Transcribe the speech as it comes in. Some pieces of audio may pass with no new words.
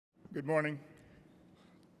Good morning.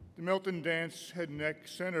 The Milton Dance Head and Neck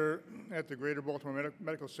Center at the Greater Baltimore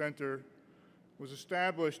Medical Center was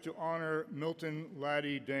established to honor Milton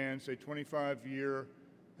Laddie Dance, a 25-year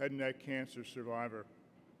head and neck cancer survivor.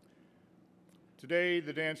 Today,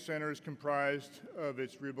 the Dance Center is comprised of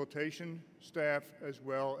its rehabilitation staff as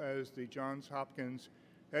well as the Johns Hopkins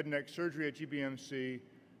Head and Neck Surgery at GBMC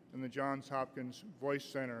and the Johns Hopkins Voice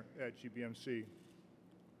Center at GBMC.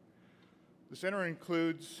 The center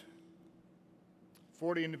includes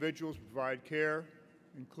 40 individuals who provide care,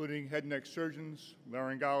 including head and neck surgeons,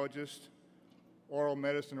 laryngologists, oral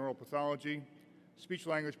medicine, oral pathology,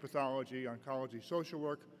 speech-language pathology, oncology, social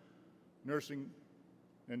work, nursing,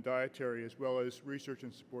 and dietary, as well as research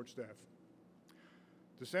and support staff.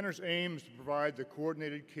 The center's aim is to provide the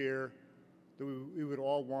coordinated care that we would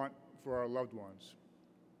all want for our loved ones.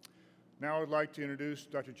 Now I'd like to introduce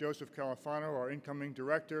Dr. Joseph Califano, our incoming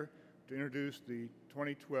director, to introduce the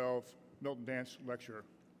 2012 Milton Dance Lecturer.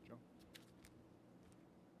 Joe.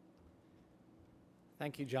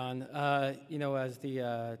 Thank you, John. You know, as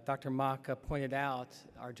the Dr. Mock pointed out,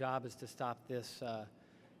 our job is to stop this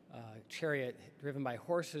chariot driven by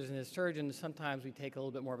horses, and as surgeons, sometimes we take a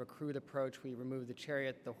little bit more of a crude approach. We remove the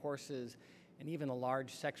chariot, the horses, and even a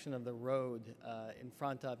large section of the road in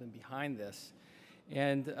front of and behind this.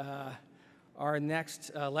 And our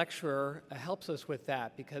next lecturer helps us with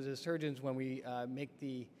that, because as surgeons, when we make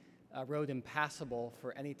the road impassable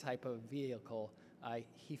for any type of vehicle,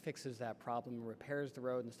 he fixes that problem, repairs the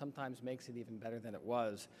road, and sometimes makes it even better than it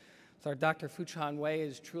was. So our Dr. Fuchan Wei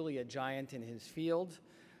is truly a giant in his field.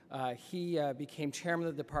 He became chairman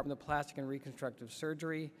of the Department of Plastic and Reconstructive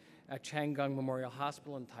Surgery at Chang Gung Memorial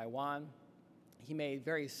Hospital in Taiwan. He made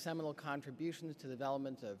very seminal contributions to the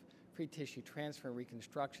development of free tissue transfer and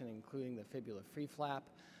reconstruction, including the fibula free flap.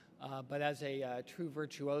 But as a true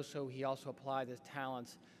virtuoso, he also applied his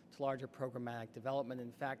talents to larger programmatic development.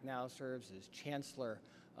 In fact, now serves as chancellor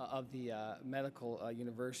of the medical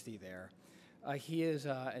university there. He is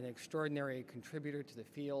an extraordinary contributor to the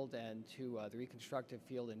field and to the reconstructive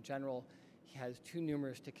field in general. He has too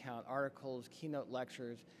numerous to count articles, keynote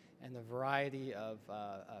lectures, and the variety of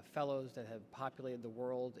fellows that have populated the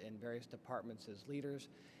world in various departments as leaders.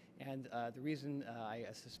 And the reason I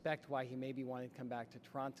suspect why he may be wanting to come back to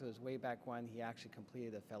Toronto is way back when he actually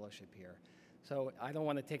completed a fellowship here. So I don't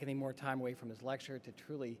want to take any more time away from his lecture to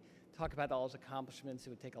truly talk about all his accomplishments.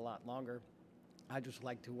 It would take a lot longer. I'd just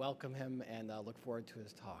like to welcome him and look forward to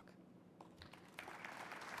his talk.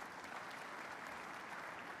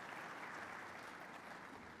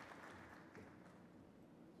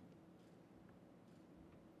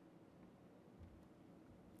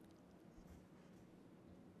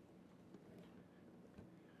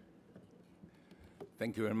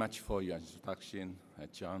 Thank you very much for your introduction,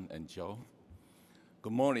 John and Joe.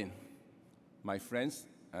 Good morning, my friends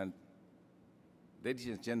and ladies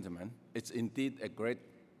and gentlemen. It's indeed a great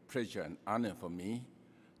pleasure and honor for me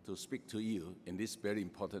to speak to you in this very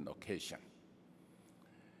important occasion.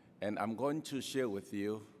 And I'm going to share with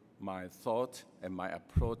you my thought and my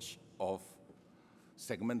approach of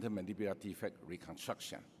segmental mandibular defect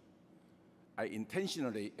reconstruction. I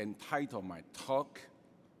intentionally entitled my talk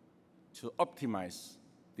to optimize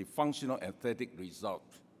the functional aesthetic result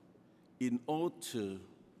in order to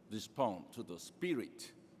respond to the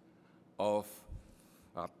spirit of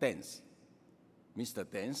Dance, Mr.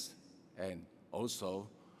 Dance, and also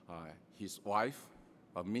his wife,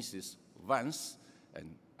 Mrs. Vance,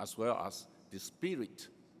 and as well as the spirit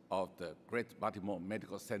of the Great Baltimore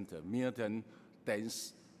Medical Center, Milton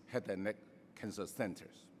Dance Head and Neck Cancer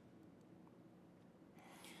Centers.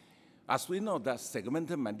 As we know that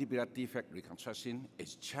segmental mandibular defect reconstruction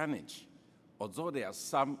is challenging, although there are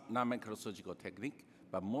some non-microsurgical techniques,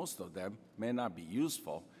 but most of them may not be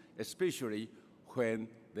useful, especially when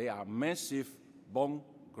they are massive bone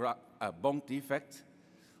defect,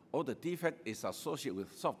 or the defect is associated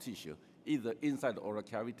with soft tissue, either inside the oral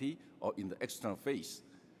cavity or in the external face.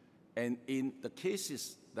 And in the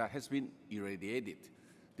cases that has been irradiated,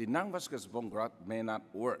 the non-vascular bone graft may not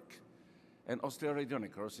work. And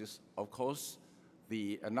osteoradionecrosis, of course,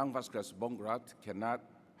 the non-vascular bone graft cannot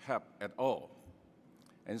help at all.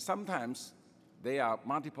 And sometimes there are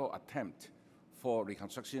multiple attempts for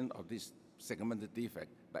reconstruction of this segmental defect,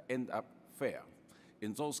 but end up fail.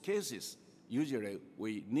 In those cases, usually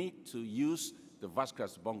we need to use the vascular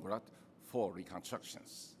bone graft for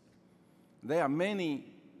reconstructions. There are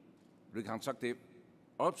many reconstructive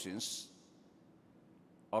options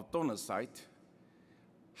of donor site.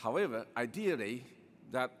 However, ideally,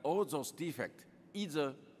 that all those defects,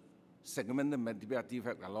 either segmental mandibular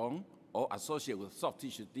defect alone or associated with soft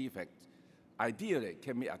tissue defect, ideally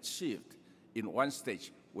can be achieved in one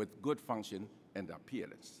stage with good function and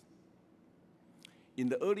appearance. In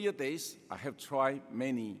the earlier days, I have tried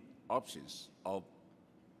many options of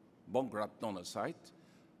bone graft donor site.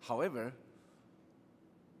 However,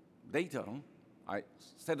 later on, I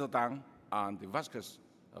settled down on the vascular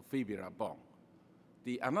fibula bone.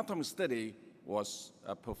 The anatomy study was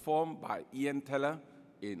performed by Ian Taylor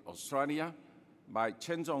in Australia, by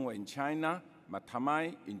Chen Zhongwei in China, by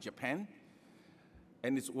Tamai in Japan,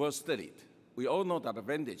 and it's well studied. We all know that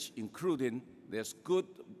advantage, including there's good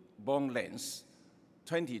bone length,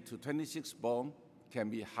 20 to 26 bone can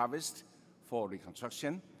be harvested for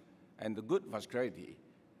reconstruction, and the good vascularity.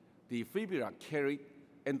 The fibula carry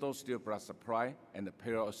endosteal blood supply and the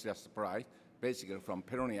periosteal supply, basically from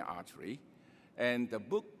peroneal artery, and the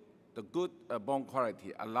good bone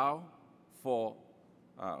quality allow for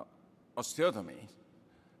osteotomy,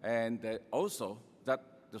 and also that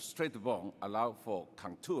the straight bone allow for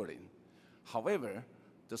contouring. However,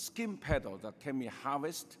 the skin pedal that can be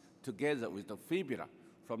harvested together with the fibula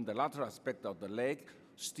from the lateral aspect of the leg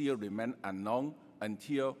still remain unknown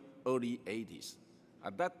until early 80s.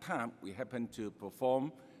 At that time, we happened to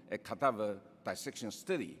perform a cadaver dissection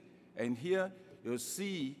study. And here you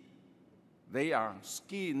see they are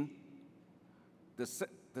skin, the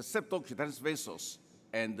septocutaneous vessels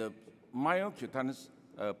and the myocutaneous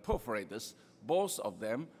perforators, both of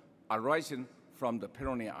them are rising from the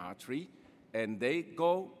peroneal artery, and they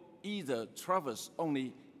go either traverse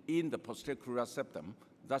only in the posterior crural septum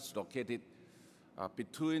that's located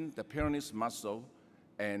between the peroneus muscle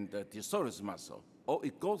and the distorsum muscle, or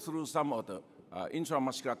it goes through some of the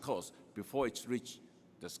intramuscular course before it's reached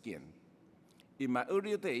the skin. In my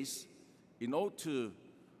earlier days, in order to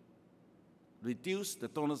reduce the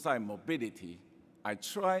donor site mobility, I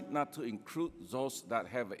tried not to include those that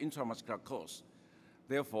have an intramuscular course.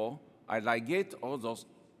 Therefore, I ligate all those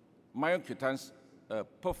myocutaneous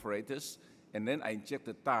perforators, and then I inject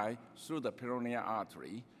the dye through the peroneal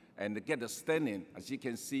artery and get the staining, as you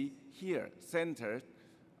can see here, centered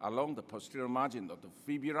along the posterior margin of the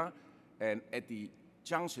fibula and at the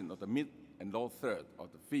junction of the mid and lower third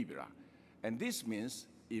of the fibula. And this means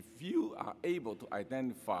if you are able to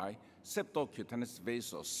identify septocutaneous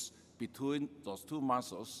vessels between those two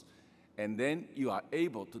muscles, and then you are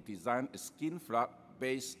able to design a skin flap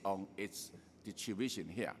based on its distribution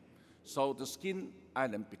here. So the skin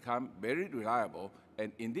island become very reliable,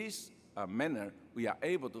 and in this manner, we are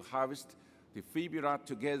able to harvest the fibula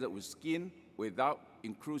together with skin without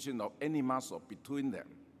inclusion of any muscle between them.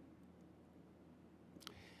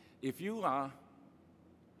 If you are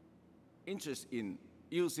interested in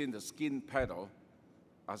using the skin pedal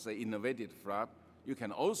as an innovative flap, you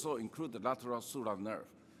can also include the lateral sural nerve.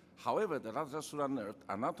 However, the lateral sural nerve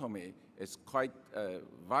anatomy is quite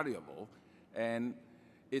variable, and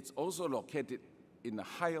it's also located in the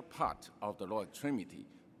higher part of the lower extremity,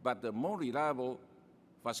 but the more reliable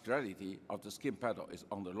vascularity of the skin pedal is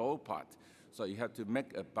on the lower part. So you have to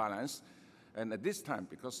make a balance. And at this time,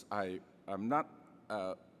 because I am not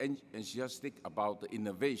enthusiastic about the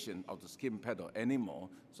innovation of the skin pedal anymore,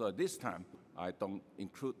 so at this time, I don't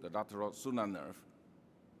include the lateral sural nerve.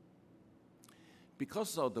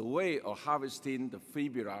 Because of the way of harvesting the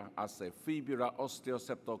fibula as a fibula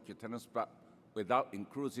osteoseptocutaneous flap without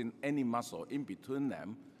including any muscle in between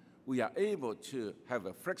them, we are able to have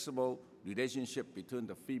a flexible relationship between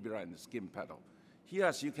the fibula and the skin pedal. Here,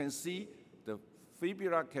 as you can see, the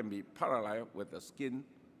fibula can be parallel with the skin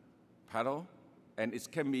pedal, and it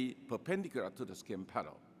can be perpendicular to the skin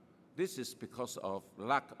pedal. This is because of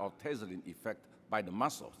lack of tasseling effect by the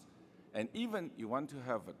muscles. And even you want to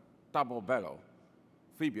have a double bellow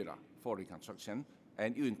fibula for reconstruction,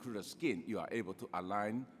 and you include the skin, you are able to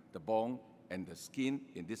align the bone and the skin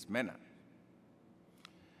in this manner.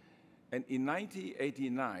 And in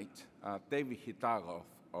 1989, David Hidalgo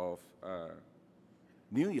of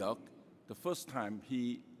New York, the first time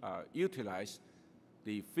he utilized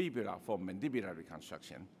the fibula for mandibular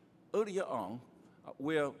reconstruction. Earlier on,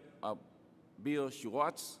 Bill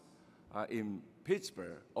Schwartz in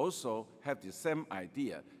Pittsburgh also had the same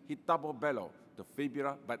idea. He double bellow the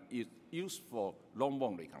fibula, but it's used for long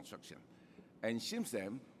bone reconstruction. And since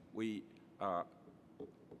then, we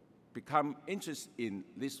become interested in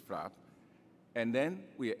this flap, and then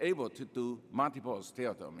we are able to do multiple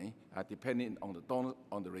osteotomy depending on the donor,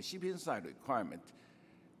 on the recipient side requirement.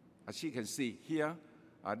 As you can see here,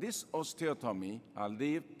 this osteotomy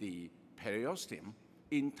leaves the periosteum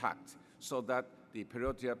intact so that the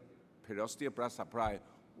periosteal blood supply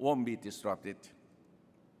won't be disrupted.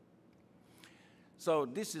 So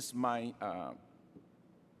this is my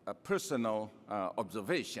personal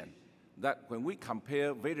observation that when we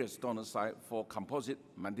compare various donor sites for composite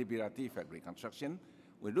mandibular defect reconstruction,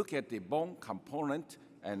 we look at the bone component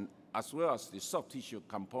and as well as the soft tissue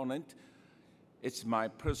component. It's my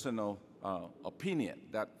personal opinion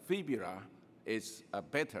that fibula is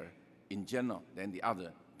better in general than the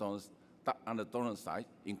other donors on the donor side,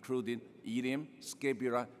 including ilium,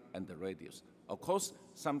 scapula, and the radius. Of course,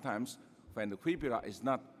 sometimes when the fibula is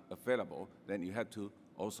not available, then you have to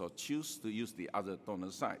also choose to use the other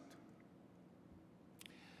donor side.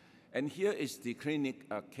 And here is the clinic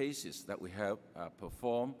cases that we have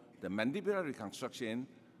performed. The mandibular reconstruction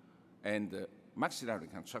and the maxillary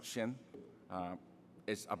reconstruction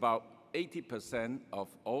is about 80% of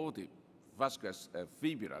all the vascular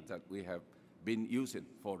fibula that we have been using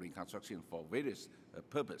for reconstruction for various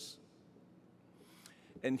purposes.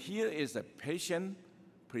 And here is a patient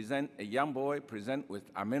a young boy present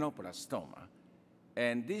with amenoblastoma.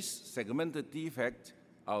 And this segmental defect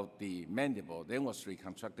of the mandible then was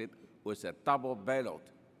reconstructed with a double-barreled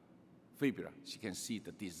fibula. As you can see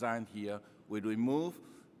the design here. We remove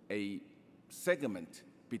a segment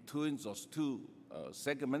between those two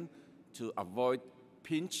segments to avoid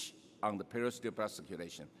pinch on the periosteal blood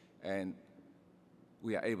circulation. And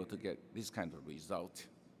we are able to get this kind of result.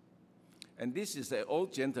 And this is an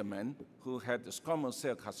old gentleman who had the squamous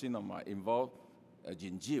cell carcinoma involved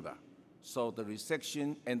gingiva. So the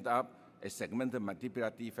resection ended up a segmental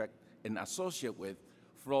mandibular defect and associated with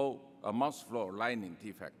mouth floor lining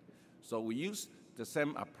defect. So we use the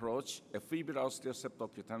same approach, a fibular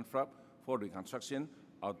osteoseptocutaneous flap for reconstruction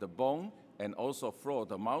of the bone and also floor of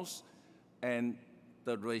the mouth. And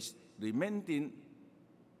the remaining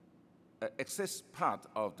excess part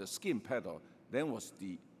of the skin pedal then was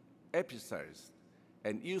the epicycles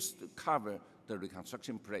and used to cover the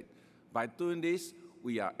reconstruction plate. By doing this,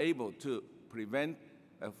 we are able to prevent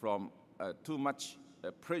from too much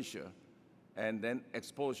pressure and then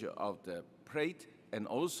exposure of the plate, and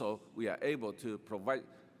also we are able to provide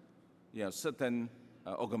certain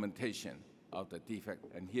augmentation of the defect.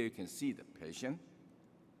 And here you can see the patient.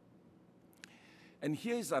 And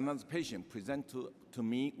here is another patient present to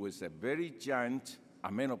me with a very giant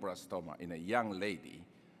amenoblastoma in a young lady.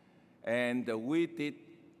 And we did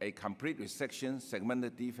a complete resection,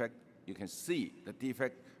 segmental defect. You can see the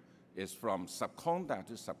defect is from subcondylar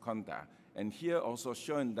to subcondylar. And here also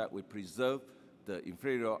showing that we preserve the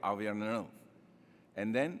inferior alveolar nerve.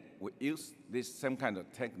 And then we use this same kind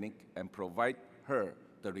of technique and provide her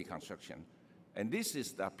the reconstruction. And this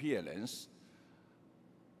is the appearance.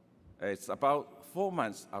 It's about 4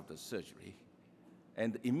 months after surgery.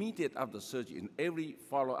 And immediate after surgery, in every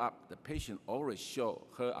follow-up, the patient always show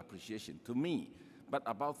her appreciation to me. But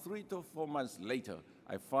about 3 to 4 months later,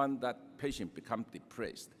 I found that patient become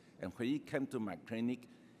depressed. And when he came to my clinic,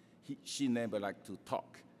 she never liked to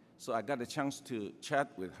talk. So I got a chance to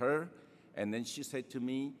chat with her, and then she said to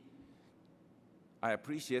me, I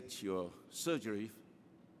appreciate your surgery,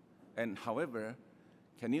 and however,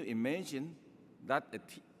 can you imagine that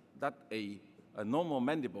a normal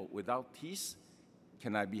mandible without teeth,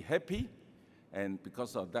 can I be happy? And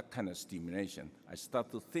because of that kind of stimulation, I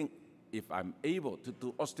start to think if I'm able to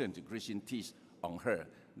do osseointegration teeth on her.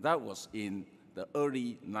 That was in the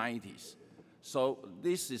early 90s. So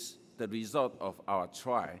this is the result of our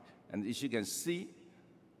trial. And as you can see,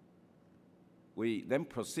 we then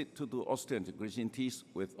proceed to do osseointegration teeth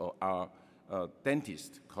with our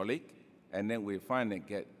dentist colleague, and then we finally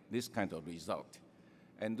get this kind of result.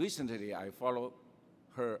 And recently, I followed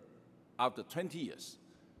her after 20 years,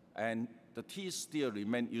 and the teeth still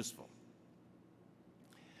remain useful.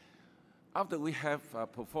 After we have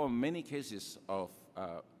performed many cases of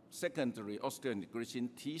secondary osteointegration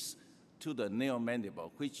teeth to the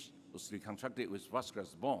neomandible, which was reconstructed with vascular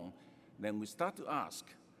bone, then we start to ask,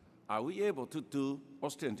 are we able to do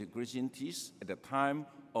osteointegration teeth at the time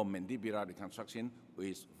of mandibular reconstruction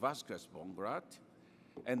with vascular bone graft?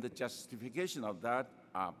 And the justification of that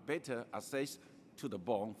are better access to the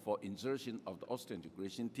bone for insertion of the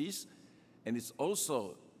osteointegration teeth, and it's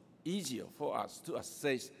also easier for us to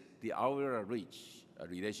assess the alveolar ridge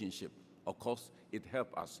relationship. Of course, it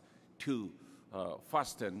helps us to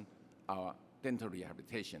fasten our dental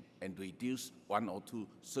rehabilitation and reduce 1 or 2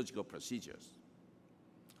 surgical procedures.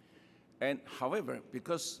 And however,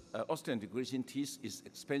 because osteointegration teeth is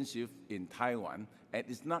expensive in Taiwan and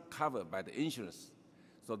is not covered by the insurance,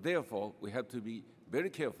 so therefore we have to be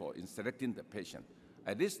very careful in selecting the patient.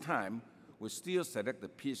 At this time, we still select the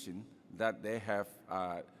patient that they have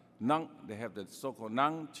the so-called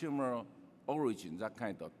non-tumoral origin, that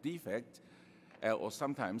kind of defect, or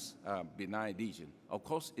sometimes benign lesion. Of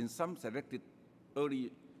course, in some selected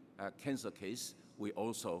early cancer case, we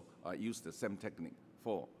also use the same technique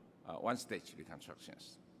for one-stage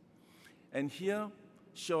reconstructions. And here,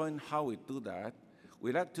 showing how we do that,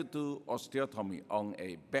 we like to do osteotomy on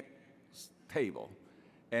a back table.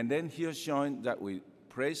 And then here showing that we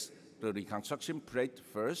place the reconstruction plate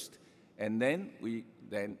first, and then we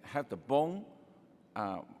have the bone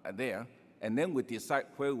there, and then we decide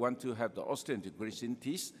where we want to have the osseointegration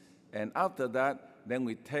teeth, and after that, then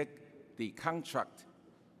we take the contract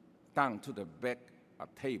down to the back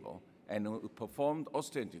table, and we perform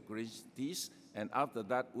osseointegration teeth, and after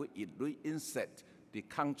that, we reinsert the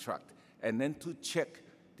contract, and then to check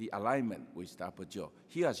the alignment with the upper jaw.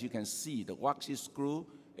 Here, as you can see, the waxy screw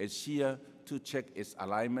is here to check its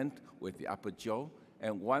alignment with the upper jaw,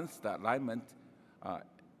 and once the alignment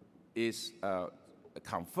is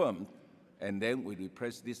confirmed, and then we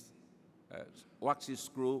replace this waxy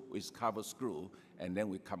screw with cover screw, and then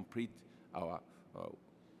we complete our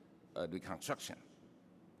reconstruction.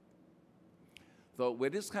 So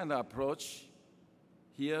with this kind of approach,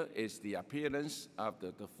 here is the appearance of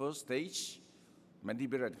the first stage,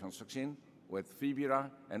 mandibular reconstruction with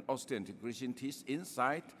fibula and osseointegration teeth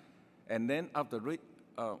inside, and then after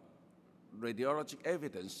radiologic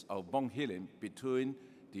evidence of bone healing between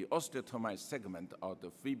the osteotomized segment of the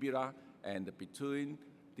fibula and between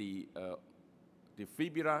the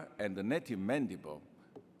fibula and the native mandible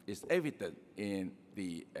is evident in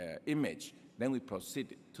the image. Then we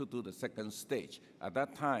proceed to do the second stage. At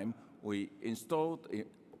that time, we installed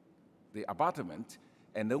the abutment,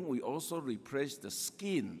 and then we also replaced the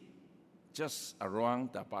skin just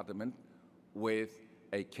around the abutment with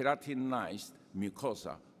a keratinized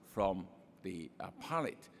mucosa from the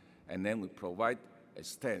palate. And then we provide a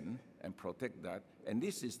stent and protect that. And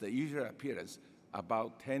this is the usual appearance,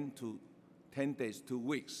 about 10 days, 2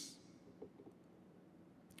 weeks.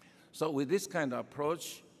 So with this kind of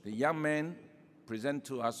approach, the young man present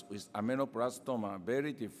to us with amenoblastoma,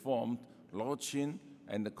 very deformed, low chin,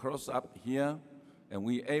 and the close-up here, and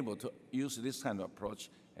we're able to use this kind of approach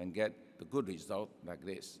and get the good result like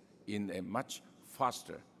this in a much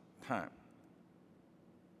faster time.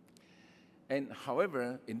 And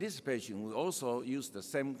however, in this patient, we also use the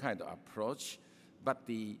same kind of approach, but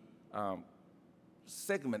the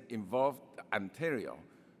segment involved anterior.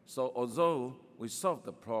 So although we solved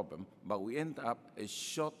the problem, but we end up a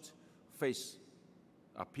short face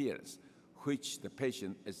appearance, which the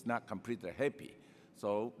patient is not completely happy.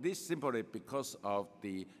 So this simply because of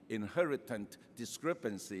the inherent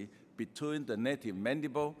discrepancy between the native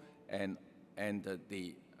mandible and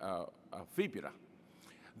the fibula.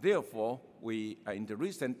 Therefore, we, in the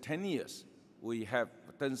recent 10 years, we have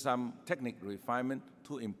done some technical refinement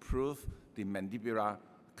to improve the mandibular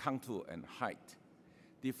contour and height.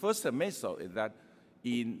 The first method is that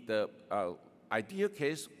in the ideal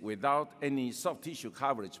case, without any soft tissue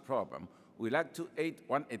coverage problem, we like to add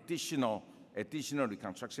one additional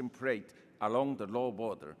reconstruction plate along the lower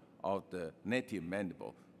border of the native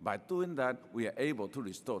mandible. By doing that, we are able to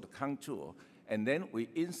restore the contour, and then we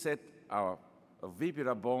insert our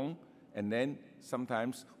fibular bone, and then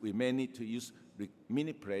sometimes we may need to use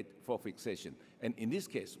mini plate for fixation. And in this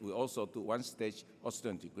case, we also do one-stage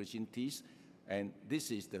osseointegration teeth, and this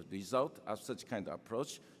is the result of such kind of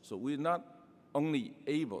approach. So we're not only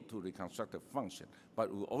able to reconstruct the function,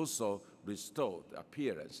 but we also restore the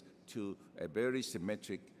appearance to a very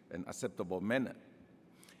symmetric and acceptable manner.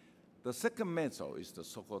 The second method is the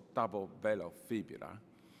so-called double velo fibula,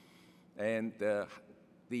 and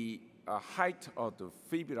the height of the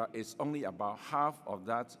fibula is only about half of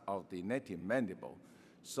that of the native mandible.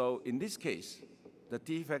 So in this case, the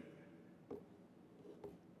defect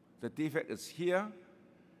is here,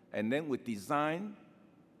 and then we design,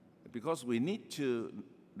 because we need to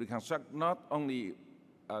reconstruct not only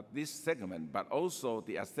this segment, but also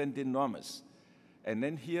the ascending ramus. And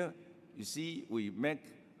then here, you see, we make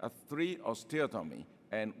a 3 osteotomy,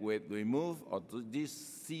 and we remove this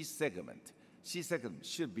C segment. C segment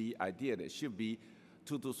should be, ideally, should be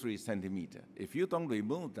 2 to 3 centimeters. If you don't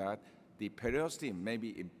remove that, the periosteum may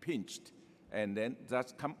be impinged, and then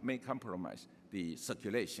that may compromise the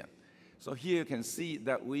circulation. So here you can see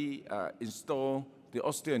that we install the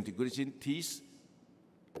osseointegration teeth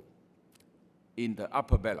in the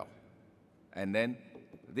upper bellow. And then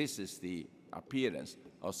this is the appearance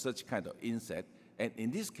of such kind of insert. And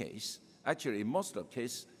in this case, actually in most of the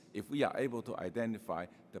cases, if we are able to identify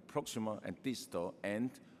the proximal and distal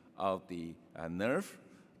end of the nerve,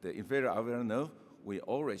 the inferior alveolar nerve, we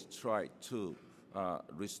always try to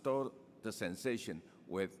restore the sensation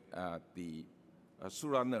with the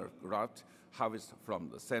sural nerve graft harvested from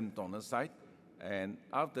the same donor site. And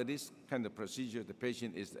after this kind of procedure, the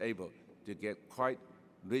patient is able to get quite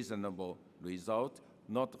reasonable result,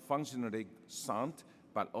 not functionally sound,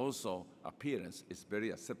 but also appearance is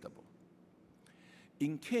very acceptable.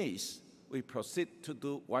 In case we proceed to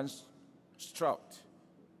do one stroke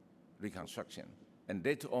reconstruction, and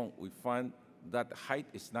later on we find that the height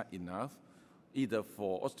is not enough, either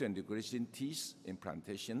for osteointegration teeth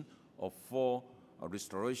implantation or for a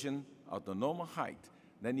restoration of the normal height,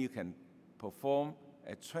 then you can perform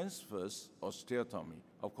a transverse osteotomy.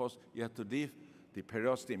 Of course, you have to leave the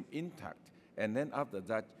periosteum intact, and then after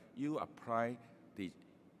that, you apply the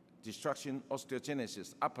destruction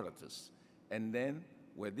osteogenesis apparatus. And then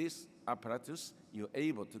with this apparatus, you're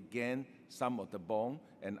able to gain some of the bone,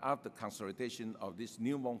 and after consolidation of this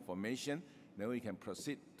new bone formation, then we can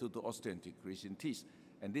proceed to the osteointegration teeth.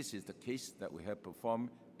 And this is the case that we have performed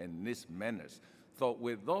in this manner. So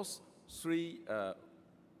with those three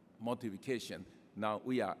modifications, now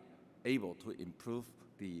we are able to improve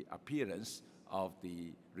the appearance of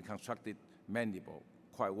the reconstructed mandible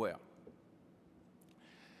quite well.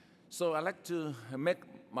 So I'd like to make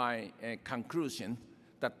my conclusion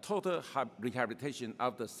that total rehabilitation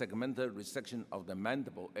after segmental resection of the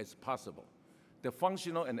mandible is possible. The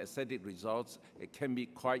functional and aesthetic results can be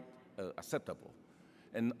quite acceptable.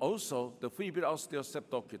 And also, the fibular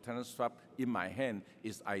osteoseptocutaneous strap in my hand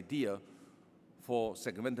is ideal for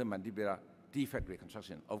segmental mandibular defect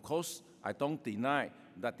reconstruction. Of course, I don't deny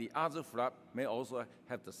that the other flap may also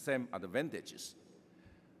have the same advantages.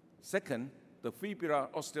 Second, the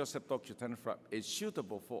fibular osteoseptocutaneous flap is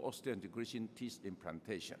suitable for osteointegration teeth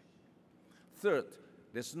implantation. Third,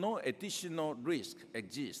 there's no additional risk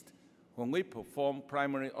exists when we perform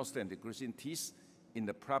primary osteointegration teeth in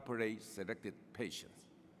the properly selected patients.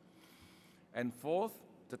 And fourth,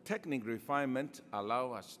 the technique refinement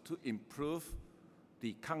allows us to improve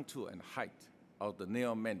the contour and height of the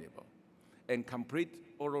neomandible. And complete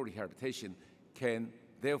oral rehabilitation can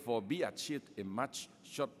therefore be achieved in much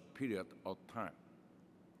short period of time.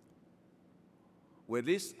 With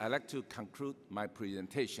this, I'd like to conclude my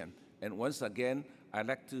presentation. And once again, I'd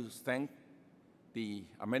like to thank the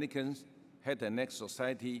American Head and Neck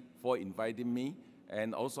Society for inviting me.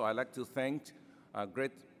 And also, I'd like to thank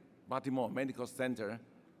Great Baltimore Medical Center,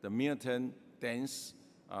 the Milton Dance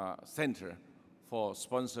Center, for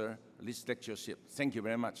sponsor this lectureship. Thank you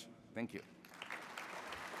very much. Thank you.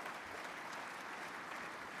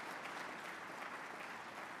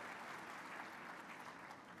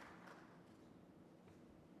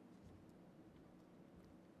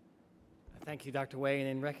 Thank you, Dr. Wei. And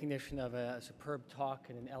in recognition of a superb talk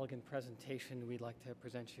and an elegant presentation, we'd like to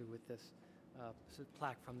present you with this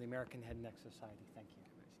plaque from the American Head and Neck Society. Thank you.